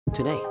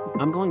Today,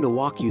 I'm going to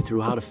walk you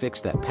through how to fix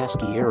that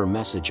pesky error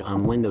message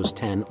on Windows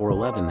 10 or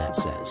 11 that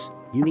says,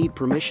 you need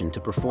permission to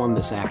perform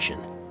this action.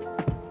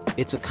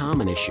 It's a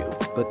common issue,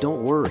 but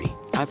don't worry,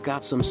 I've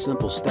got some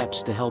simple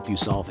steps to help you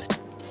solve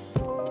it.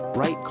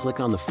 Right-click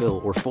on the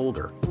file or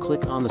folder,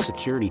 click on the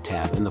Security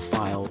tab in the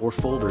File or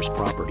Folder's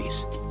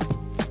Properties.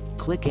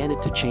 Click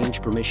Edit to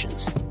change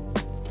permissions.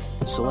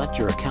 Select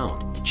your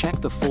account, check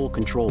the full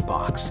control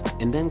box,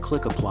 and then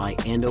click Apply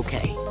and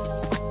OK.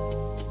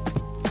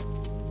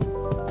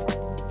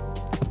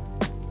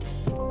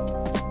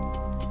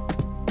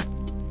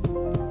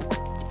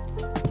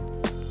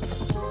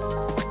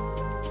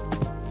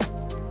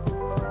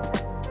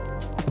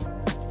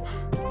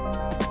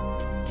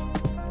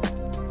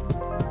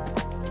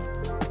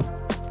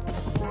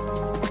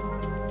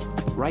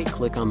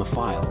 Right-click on the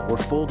file or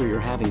folder you're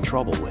having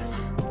trouble with.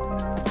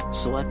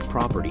 Select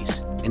Properties,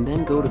 and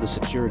then go to the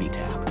Security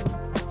tab.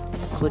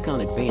 Click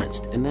on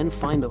Advanced and then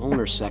find the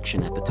Owners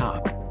section at the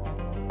top.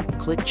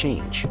 Click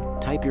Change,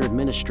 type your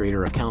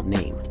administrator account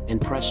name,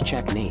 and press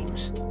Check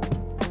Names.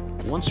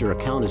 Once your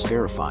account is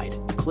verified,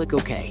 click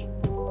OK.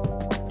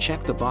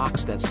 Check the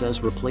box that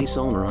says Replace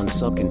Owner on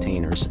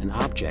subcontainers and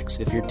objects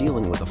if you're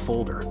dealing with a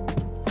folder.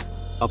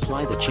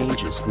 Apply the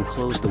changes and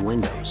close the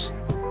windows.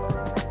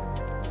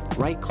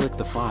 Right-click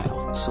the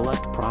file,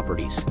 select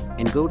Properties,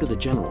 and go to the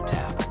General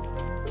tab.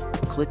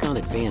 Click on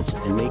Advanced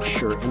and make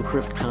sure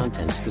Encrypt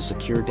Contents to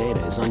secure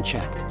data is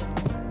unchecked.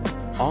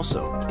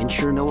 Also,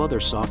 ensure no other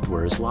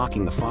software is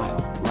locking the file,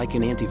 like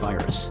an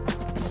antivirus.